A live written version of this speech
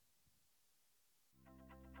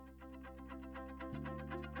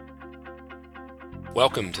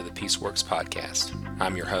Welcome to the Peaceworks Podcast.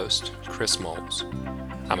 I'm your host, Chris Moles.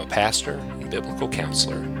 I'm a pastor and biblical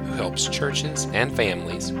counselor who helps churches and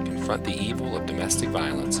families confront the evil of domestic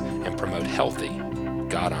violence and promote healthy,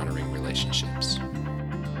 God-honoring relationships.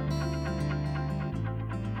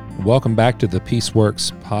 Welcome back to the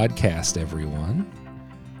Peaceworks Podcast, everyone.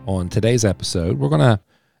 On today's episode, we're going to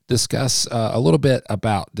discuss a little bit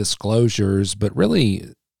about disclosures, but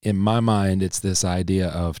really, in my mind, it's this idea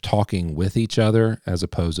of talking with each other as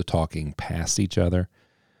opposed to talking past each other.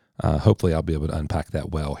 Hopefully, I'll be able to unpack that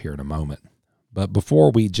well here in a moment. But before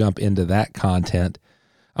we jump into that content,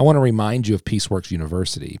 I want to remind you of Peaceworks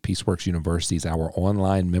University. Peaceworks University is our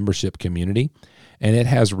online membership community, and it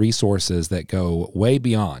has resources that go way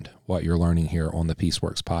beyond what you're learning here on the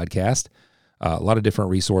Peaceworks Podcast. A lot of different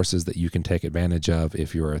resources that you can take advantage of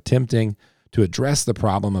if you're attempting to address the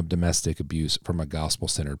problem of domestic abuse from a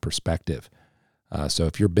gospel-centered perspective. So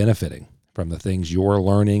if you're benefiting from the things you're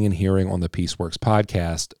learning and hearing on the Peaceworks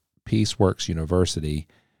Podcast, Peaceworks University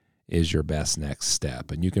is your best next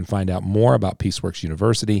step. And you can find out more about Peaceworks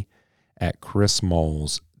University at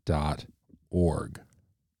chrismoles.org.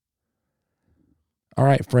 All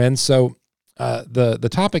right, friends. So the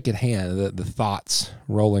topic at hand, the thoughts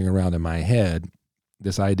rolling around in my head,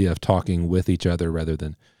 this idea of talking with each other rather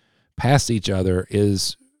than past each other,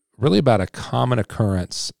 is really about a common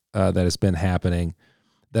occurrence that has been happening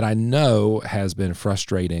that I know has been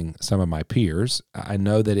frustrating some of my peers. I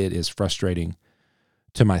know that it is frustrating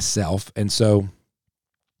to myself. And so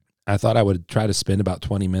I thought I would try to spend about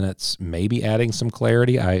 20 minutes maybe adding some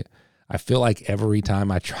clarity. I feel like every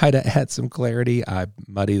time I try to add some clarity, I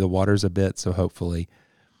muddy the waters a bit. So hopefully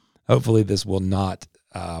this will not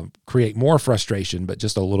create more frustration, but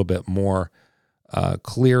just a little bit more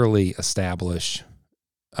clearly establish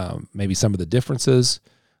maybe some of the differences,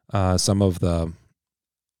 some of the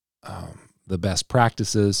best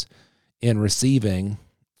practices in receiving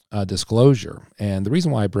disclosure. And the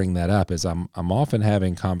reason why I bring that up is I'm often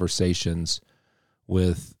having conversations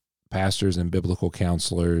with pastors and biblical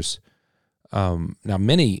counselors. Now,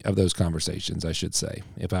 many of those conversations, I should say,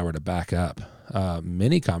 if I were to back up,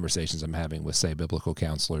 many conversations I'm having with, say, biblical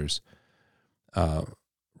counselors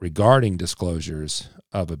regarding disclosures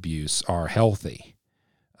of abuse are healthy,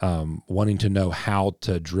 wanting to know how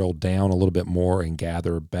to drill down a little bit more and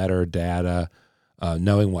gather better data,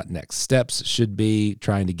 knowing what next steps should be,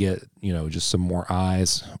 trying to get, just some more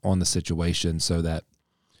eyes on the situation so that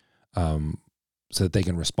they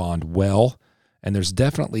can respond well. And there's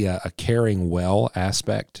definitely a caring well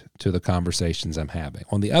aspect to the conversations I'm having.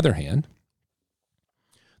 On the other hand,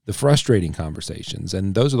 the frustrating conversations,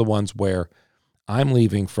 and those are the ones where I'm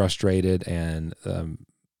leaving frustrated, and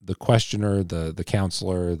the questioner, the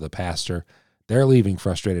counselor, the pastor, they're leaving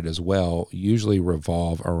frustrated as well, usually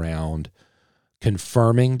revolve around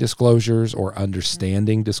confirming disclosures or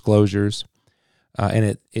understanding disclosures.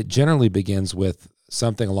 And it generally begins with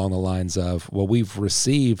something along the lines of, well, we've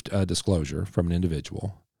received a disclosure from an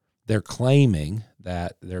individual. They're claiming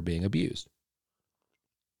that they're being abused,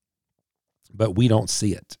 but we don't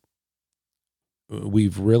see it.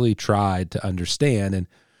 We've really tried to understand, and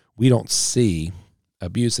we don't see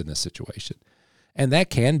abuse in this situation. And that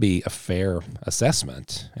can be a fair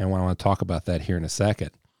assessment, and I want to talk about that here in a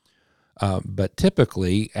second. But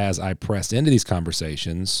typically, as I press into these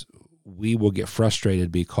conversations, we will get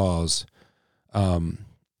frustrated because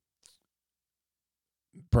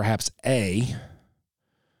perhaps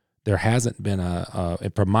there hasn't been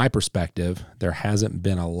from my perspective, there hasn't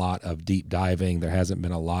been a lot of deep diving. There hasn't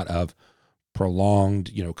been a lot of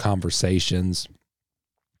prolonged, conversations.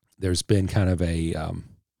 There's been kind of a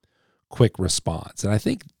quick response. And I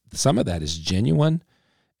think some of that is genuine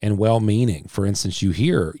and well-meaning. For instance, you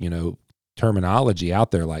hear, terminology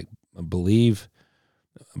out there like believe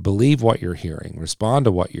what you're hearing, respond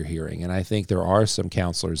to what you're hearing. And I think there are some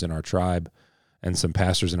counselors in our tribe and some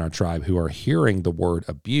pastors in our tribe who are hearing the word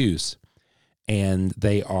abuse, and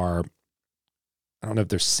they are, I don't know if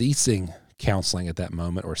they're ceasing counseling at that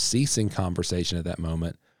moment or ceasing conversation at that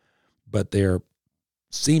moment, but they're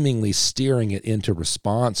seemingly steering it into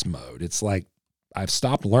response mode. It's like, I've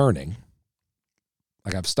stopped learning.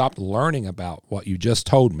 I've stopped learning about what you just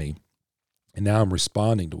told me, and now I'm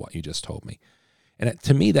responding to what you just told me. And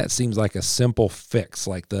to me, that seems like a simple fix.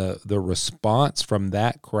 Like the response from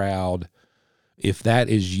that crowd, if that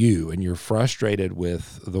is you and you're frustrated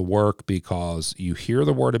with the work because you hear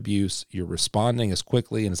the word abuse, you're responding as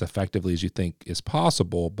quickly and as effectively as you think is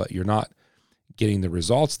possible, but you're not getting the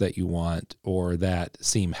results that you want or that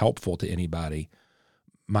seem helpful to anybody.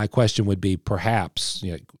 My question would be, perhaps,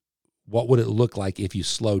 what would it look like if you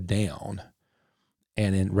slowed down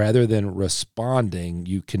And rather than responding,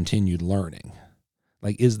 you continued learning.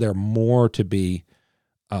 Like, is there more to be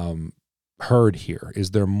heard here? Is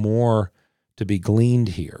there more to be gleaned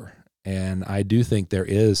here? And I do think there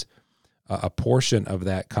is a portion of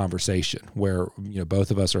that conversation where, both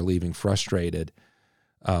of us are leaving frustrated.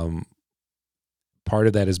 Part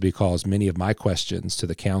of that is because many of my questions to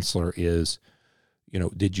the counselor is,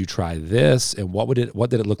 did you try this? And what did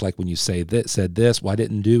it look like when you said this? Why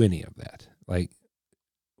didn't do any of that? Like,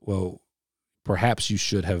 well, perhaps you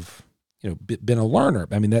should have, been a learner.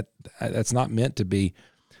 I mean, that's not meant to be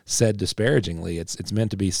said disparagingly. It's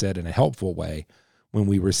meant to be said in a helpful way. When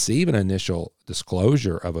we receive an initial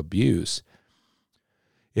disclosure of abuse,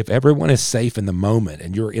 if everyone is safe in the moment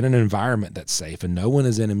and you're in an environment that's safe and no one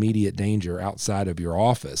is in immediate danger outside of your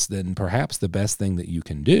office, then perhaps the best thing that you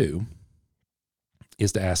can do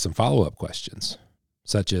is to ask some follow-up questions,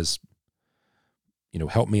 such as,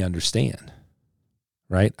 help me understand,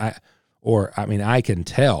 right? I can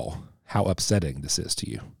tell how upsetting this is to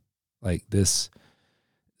you. Like, this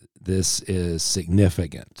is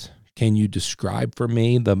significant. Can you describe for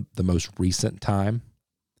me the most recent time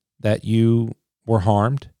that you were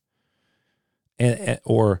harmed?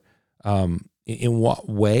 Or in what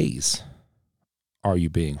ways are you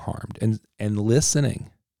being harmed? And listening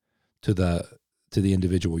to the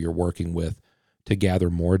individual you're working with to gather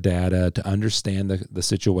more data, to understand the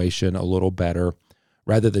situation a little better,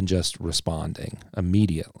 rather than just responding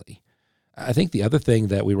immediately. I think the other thing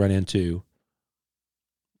that we run into,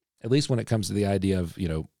 at least when it comes to the idea of,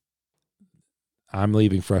 I'm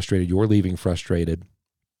leaving frustrated, you're leaving frustrated,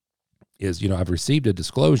 is, I've received a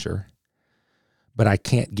disclosure, but I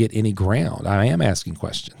can't get any ground. I am asking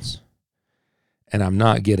questions, and I'm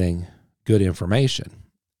not getting good information.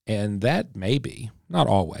 And that may be, not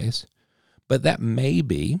always, but that may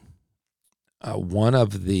be one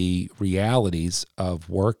of the realities of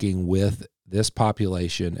working with this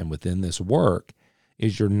population and within this work,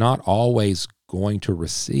 is you're not always going to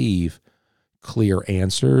receive clear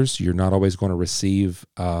answers. You're not always going to receive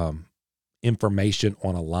information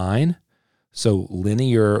on a line. So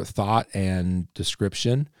linear thought and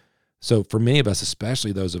description. So for many of us,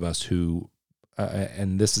 especially those of us who,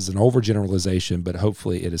 and this is an overgeneralization, but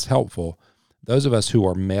hopefully it is helpful, those of us who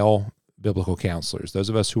are male biblical counselors, those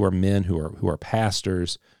of us who are men, who are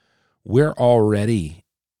pastors, we're already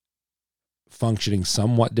functioning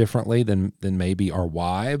somewhat differently than maybe our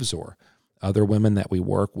wives or other women that we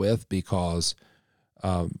work with, because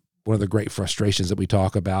one of the great frustrations that we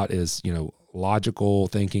talk about is, logical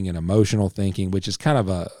thinking and emotional thinking, which is kind of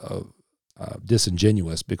a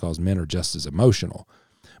disingenuous, because men are just as emotional.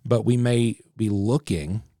 But we may be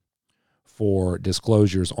looking for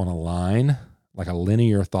disclosures on a line, like a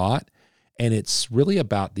linear thought, and it's really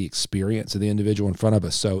about the experience of the individual in front of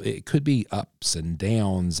us. So it could be ups and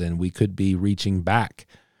downs, and we could be reaching back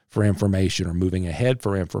for information or moving ahead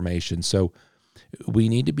for information. So we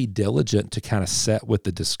need to be diligent to kind of set with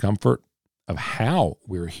the discomfort of how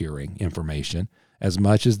we're hearing information as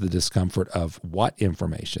much as the discomfort of what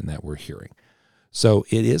information that we're hearing. So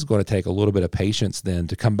it is going to take a little bit of patience then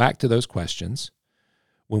to come back to those questions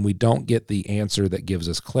when we don't get the answer that gives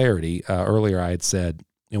us clarity. Earlier I had said,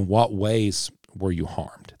 in what ways were you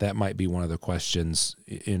harmed? That might be one of the questions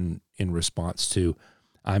in response to,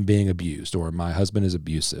 I'm being abused, or my husband is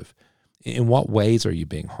abusive. In what ways are you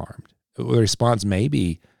being harmed? The response may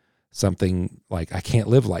be something like, I can't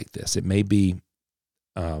live like this. It may be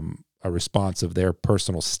a response of their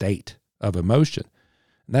personal state of emotion.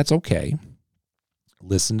 And that's okay.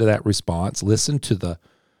 Listen to that response. Listen to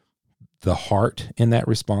the heart in that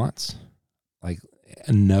response. Like,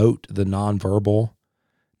 note the nonverbal,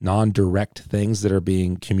 non-direct things that are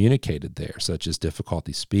being communicated there, such as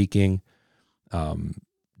difficulty speaking,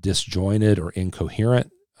 disjointed or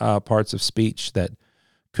incoherent parts of speech that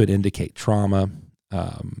could indicate trauma.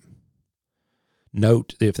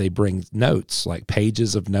 Note if they bring notes, like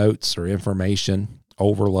pages of notes or information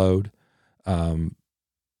overload.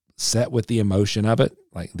 Set with the emotion of it,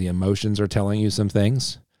 like the emotions are telling you some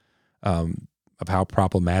things of how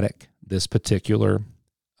problematic this particular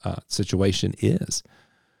situation is.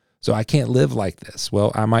 So I can't live like this.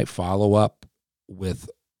 Well, I might follow up with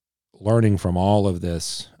learning from all of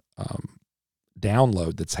this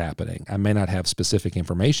download that's happening. I may not have specific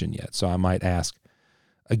information yet, so I might ask,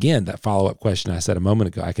 again, that follow-up question I said a moment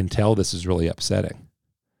ago. I can tell this is really upsetting.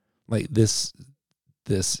 Like, this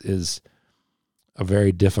is a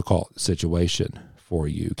very difficult situation for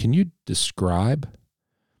you. Can you describe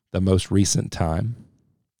the most recent time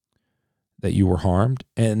that you were harmed?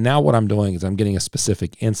 And now what I'm doing is I'm getting a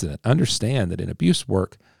specific incident. Understand that in abuse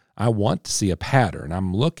work, I want to see a pattern.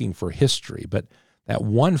 I'm looking for history, but that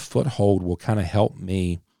one foothold will kind of help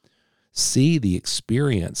me see the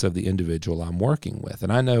experience of the individual I'm working with.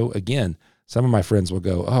 And I know, again, some of my friends will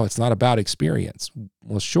go, oh, it's not about experience.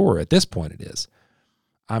 Well, sure, at this point it is.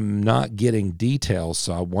 I'm not getting details,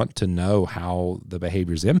 so I want to know how the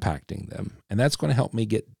behavior is impacting them. And that's going to help me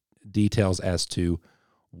get details as to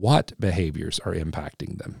what behaviors are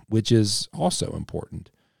impacting them, which is also important.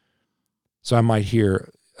 So I might hear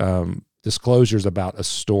disclosures about a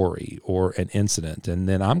story or an incident, and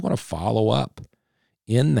then I'm going to follow up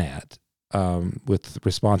in that with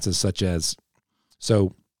responses such as,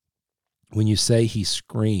 so when you say he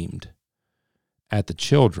screamed at the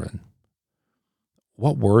children,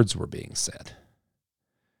 what words were being said?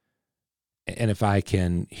 And if I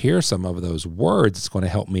can hear some of those words, it's going to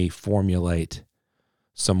help me formulate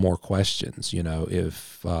some more questions.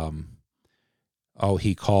 If,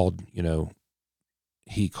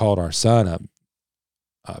 he called our son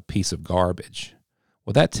a piece of garbage.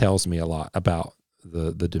 Well, that tells me a lot about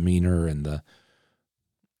the demeanor and the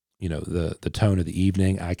tone of the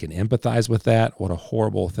evening. I can empathize with that. What a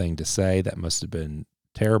horrible thing to say. That must have been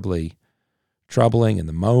terribly troubling in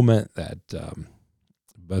the moment. That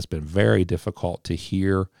must have been very difficult to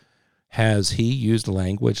hear. Has he used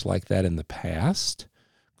language like that in the past,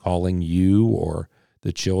 calling you or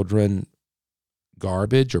the children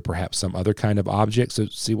garbage or perhaps some other kind of object? So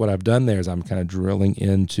see, what I've done there is I'm kind of drilling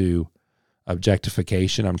into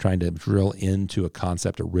objectification. I'm trying to drill into a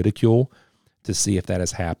concept of ridicule to see if that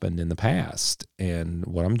has happened in the past. And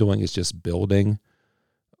what I'm doing is just building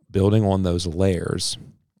on those layers.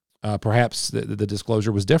 Perhaps the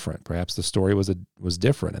disclosure was different. Perhaps the story was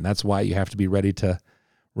different, and that's why you have to be ready to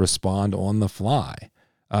respond on the fly.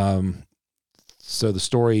 So the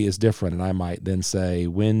story is different, and I might then say,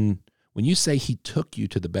 when you say he took you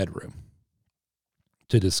to the bedroom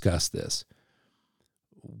to discuss this,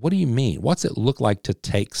 what do you mean? What's it look like to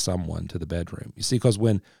take someone to the bedroom? You see, because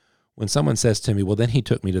when someone says to me, well, then he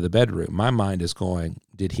took me to the bedroom, my mind is going,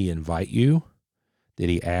 did he invite you? Did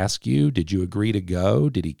he ask you? Did you agree to go?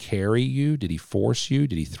 Did he carry you? Did he force you?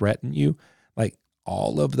 Did he threaten you? Like,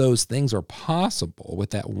 all of those things are possible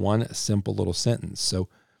with that one simple little sentence. So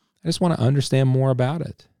I just want to understand more about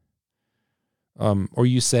it. Or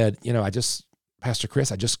you said, Pastor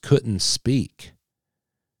Chris, I just couldn't speak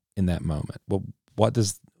in that moment. Well, what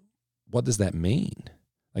does that mean?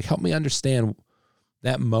 Like, help me understand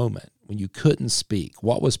that moment when you couldn't speak.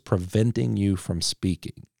 What was preventing you from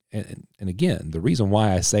speaking? And again, the reason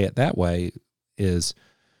why I say it that way is,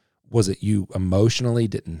 was it you emotionally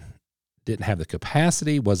didn't have the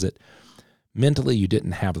capacity? Was it mentally you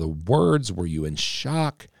didn't have the words? Were you in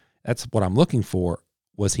shock? That's what I'm looking for.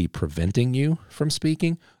 Was he preventing you from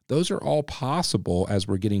speaking? Those are all possible as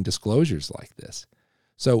we're getting disclosures like this.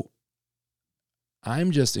 So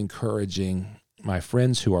I'm just encouraging my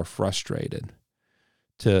friends who are frustrated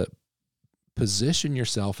to position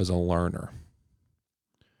yourself as a learner.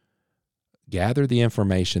 Gather the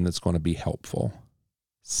information that's going to be helpful.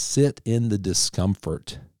 Sit in the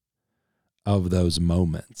discomfort of those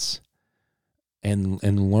moments and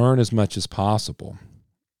learn as much as possible.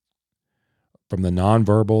 From the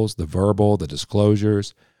nonverbals, the verbal, the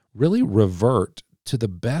disclosures, really revert to the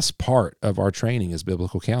best part of our training as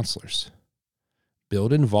biblical counselors.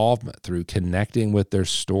 Build involvement through connecting with their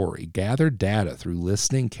story. Gather data through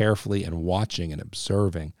listening carefully and watching and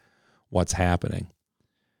observing what's happening.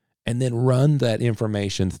 And then run that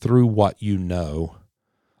information through what you know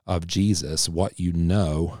of Jesus, what you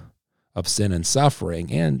know of sin and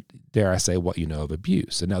suffering, and dare I say, what you know of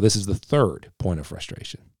abuse. And now this is the third point of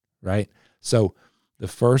frustration, right? So the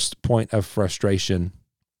first point of frustration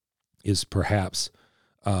is perhaps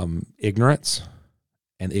ignorance,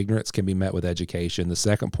 and ignorance can be met with education. The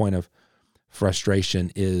second point of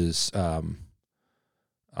frustration is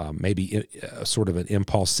maybe a sort of an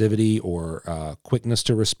impulsivity or quickness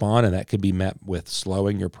to respond, and that could be met with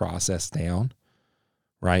slowing your process down,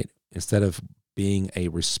 right? Instead of being a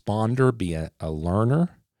responder, be a learner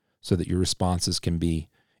so that your responses can be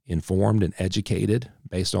informed and educated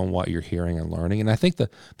based on what you're hearing and learning. And I think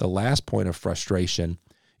the last point of frustration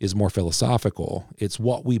is more philosophical. It's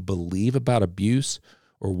what we believe about abuse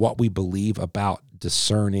or what we believe about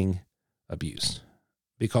discerning abuse.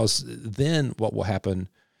 Because then what will happen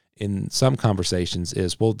in some conversations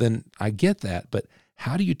is, well, then I get that, but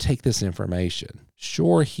how do you take this information?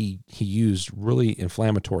 Sure, he used really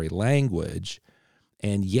inflammatory language,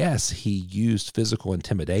 and yes, he used physical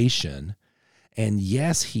intimidation, and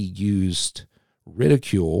yes, he used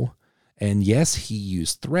ridicule, and yes, he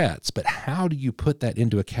used threats, but how do you put that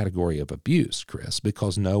into a category of abuse, Chris?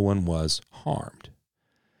 Because no one was harmed.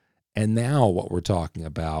 And now what we're talking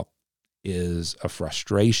about is a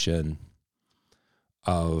frustration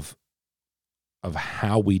of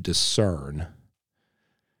how we discern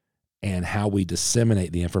and how we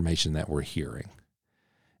disseminate the information that we're hearing.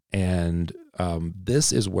 And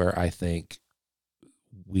this is where I think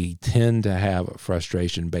we tend to have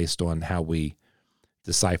frustration based on how we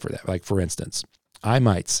decipher that. Like, for instance, I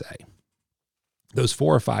might say those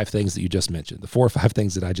 4 or 5 things that you just mentioned, the 4 or 5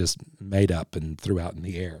 things that I just made up and threw out in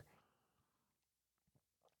the air,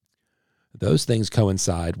 those things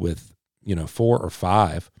coincide with, 4 or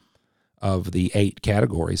 5 of the 8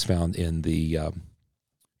 categories found in the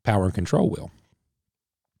power and control wheel.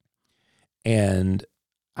 And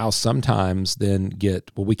I'll sometimes then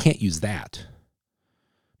get, well, we can't use that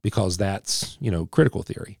because that's, critical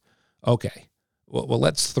theory. Okay, well,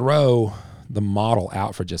 let's throw the model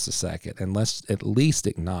out for just a second, and let's at least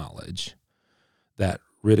acknowledge that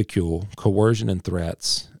ridicule, coercion and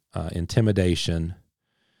threats, intimidation,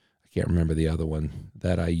 I can't remember the other one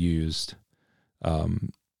that I used,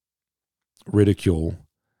 ridicule,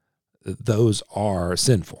 those are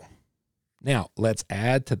sinful. Now, let's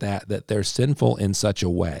add to that they're sinful in such a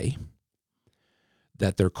way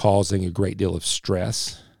that they're causing a great deal of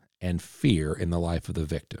stress and fear in the life of the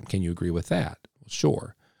victim. Can you agree with that? Well,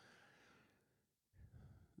 sure.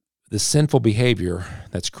 The sinful behavior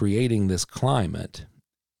that's creating this climate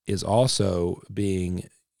is also being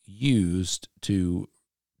used to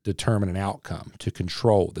determine an outcome, to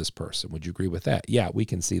control this person. Would you agree with that? Yeah, we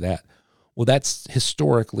can see that. Well, that's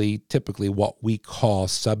historically, typically what we call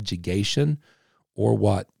subjugation, or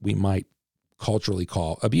what we might culturally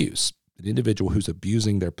call abuse. An individual who's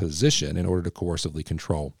abusing their position in order to coercively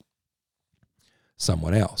control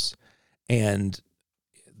someone else. And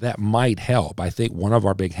that might help. I think one of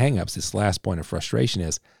our big hangups, this last point of frustration,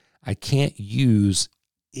 is I can't use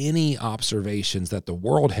any observations that the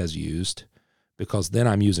world has used, because then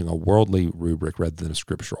I'm using a worldly rubric rather than a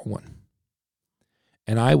scriptural one.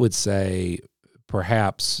 And I would say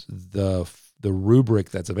perhaps the rubric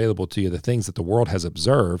that's available to you, the things that the world has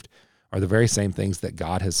observed, are the very same things that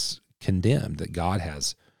God has condemned, that God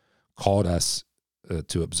has called us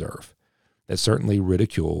to observe. That certainly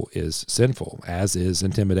ridicule is sinful, as is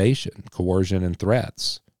intimidation, coercion and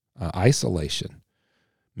threats, isolation,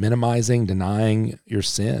 minimizing, denying your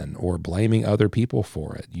sin, or blaming other people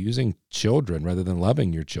for it, using children rather than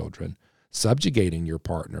loving your children, subjugating your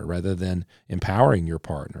partner rather than empowering your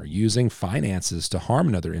partner, using finances to harm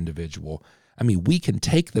another individual. I mean, we can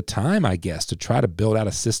take the time, I guess, to try to build out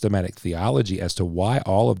a systematic theology as to why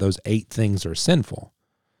all of those 8 things are sinful.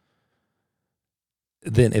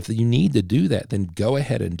 Then if you need to do that, then go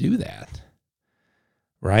ahead and do that,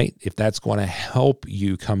 right? If that's going to help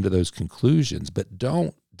you come to those conclusions. But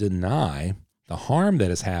don't deny the harm that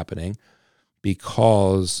is happening,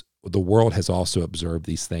 because the world has also observed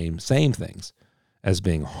these same things as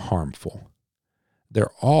being harmful.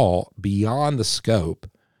 They're all beyond the scope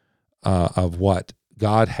of what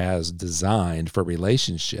God has designed for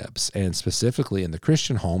relationships, and specifically in the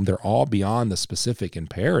Christian home, they're all beyond the specific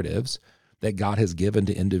imperatives that God has given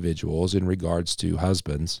to individuals in regards to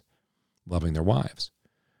husbands loving their wives.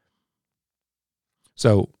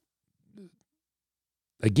 So,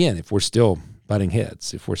 again, if we're still butting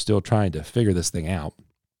heads, if we're still trying to figure this thing out,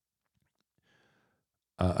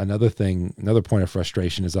 another point of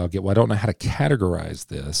frustration is I don't know how to categorize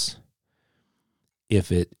this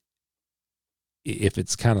if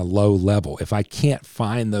it's kind of low level, if I can't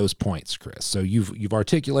find those points, Chris. So you've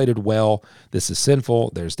articulated well, this is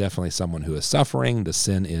sinful. There's definitely someone who is suffering. The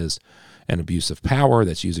sin is an abuse of power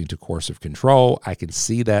that's using to coercive control. I can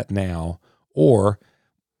see that now. Or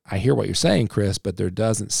I hear what you're saying, Chris, but there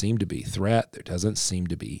doesn't seem to be threat. There doesn't seem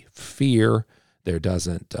to be fear. There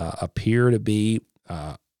doesn't appear to be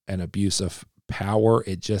an abuse of power.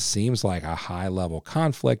 It just seems like a high level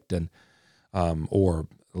conflict and or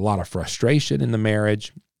a lot of frustration in the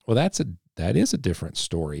marriage. Well, that is a different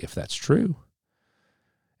story if that's true.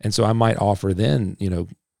 And so I might offer then,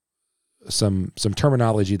 some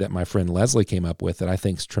terminology that my friend Leslie came up with that I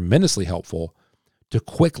think is tremendously helpful to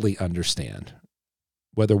quickly understand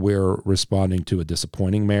whether we're responding to a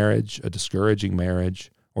disappointing marriage, a discouraging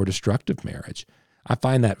marriage, or destructive marriage. I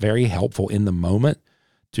find that very helpful in the moment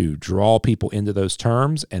to draw people into those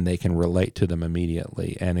terms, and they can relate to them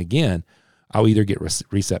immediately. And again, I'll either get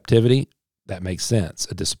receptivity, that makes sense.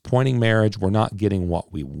 A disappointing marriage, we're not getting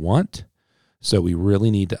what we want. So we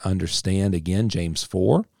really need to understand, again, James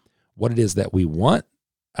 4, what it is that we want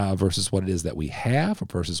versus what it is that we have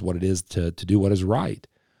versus what it is to do what is right.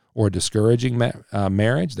 Or a discouraging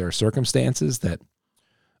marriage, there are circumstances that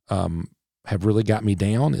have really got me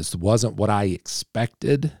down. It wasn't what I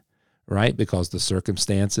expected, right? Because the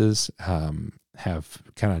circumstances have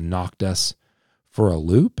kind of knocked us for a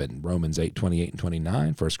loop. In Romans 8, 28 and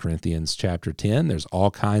 29, 1 Corinthians chapter 10, there's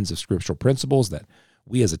all kinds of scriptural principles that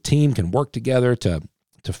we as a team can work together to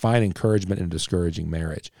find encouragement in a discouraging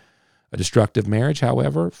marriage. A destructive marriage,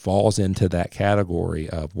 however, falls into that category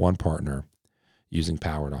of one partner using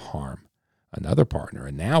power to harm another partner.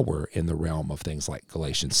 And now we're in the realm of things like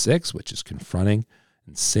Galatians 6, which is confronting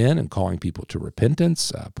sin and calling people to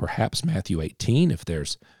repentance. Perhaps Matthew 18, if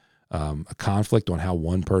there's a conflict on how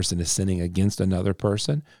one person is sinning against another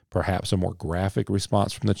person. Perhaps a more graphic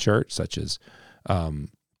response from the church, such as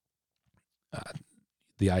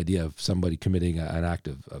the idea of somebody committing an act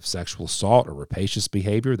of sexual assault or rapacious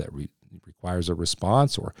behavior that requires a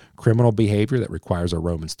response, or criminal behavior that requires a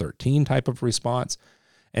Romans 13 type of response.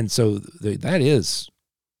 And so that is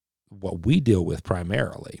what we deal with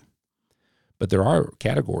primarily. But there are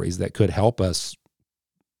categories that could help us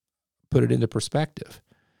put it into perspective.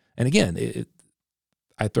 And again,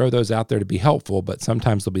 I throw those out there to be helpful, but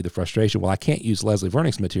sometimes there'll be the frustration, well, I can't use Leslie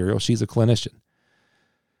Vernick's material. She's a clinician.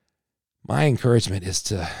 My encouragement is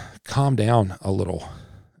to calm down a little.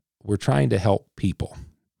 We're trying to help people.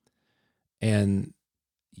 And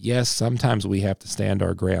yes, sometimes we have to stand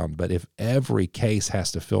our ground, but if every case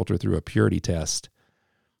has to filter through a purity test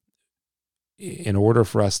in order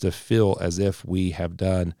for us to feel as if we have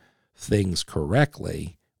done things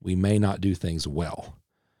correctly, we may not do things well.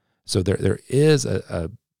 So there is a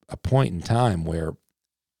point in time where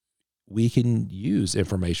we can use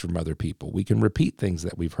information from other people. We can repeat things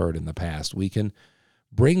that we've heard in the past. We can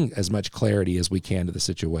bring as much clarity as we can to the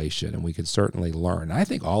situation, and we can certainly learn. I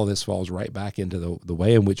think all of this falls right back into the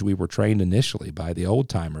way in which we were trained initially by the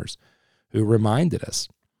old-timers, who reminded us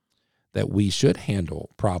that we should handle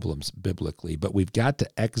problems biblically, but we've got to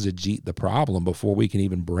exegete the problem before we can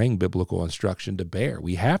even bring biblical instruction to bear.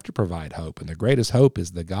 We have to provide hope, and the greatest hope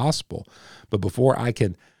is the gospel. But before I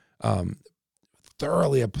can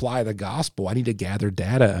thoroughly apply the gospel, I need to gather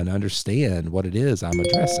data and understand what it is I'm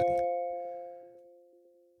addressing.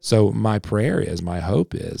 So my prayer is, my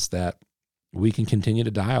hope is that we can continue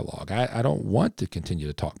to dialogue. I don't want to continue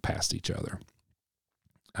to talk past each other.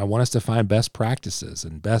 I want us to find best practices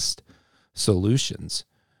and best solutions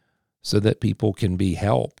so that people can be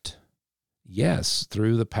helped, yes,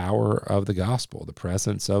 through the power of the gospel, the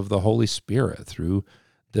presence of the Holy Spirit, through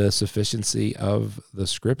the sufficiency of the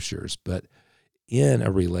scriptures, but in a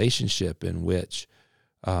relationship in which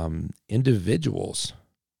individuals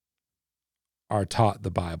are taught the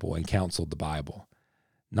Bible and counseled the Bible.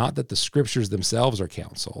 Not that the scriptures themselves are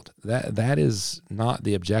counseled. That is not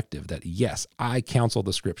the objective, that yes, I counsel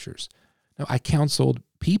the scriptures. No, I counseled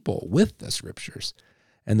people with the scriptures,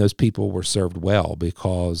 and those people were served well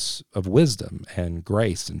because of wisdom and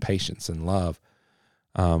grace and patience and love.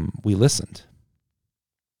 We listened.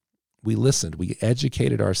 We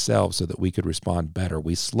educated ourselves so that we could respond better.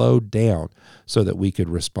 We slowed down so that we could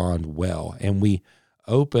respond well, and we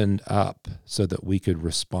opened up so that we could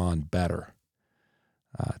respond better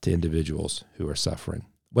to individuals who are suffering.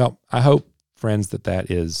 Well, I hope, friends, that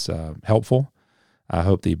is helpful. I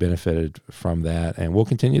hope that you benefited from that, and we'll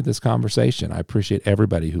continue this conversation. I appreciate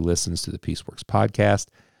everybody who listens to the Peaceworks podcast.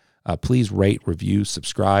 Please rate, review,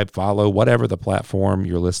 subscribe, follow, whatever the platform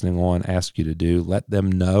you're listening on asks you to do. Let them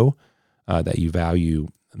know that you value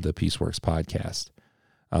the Peaceworks podcast.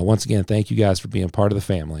 Once again, thank you guys for being part of the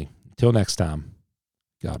family. Until next time,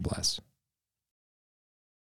 God bless.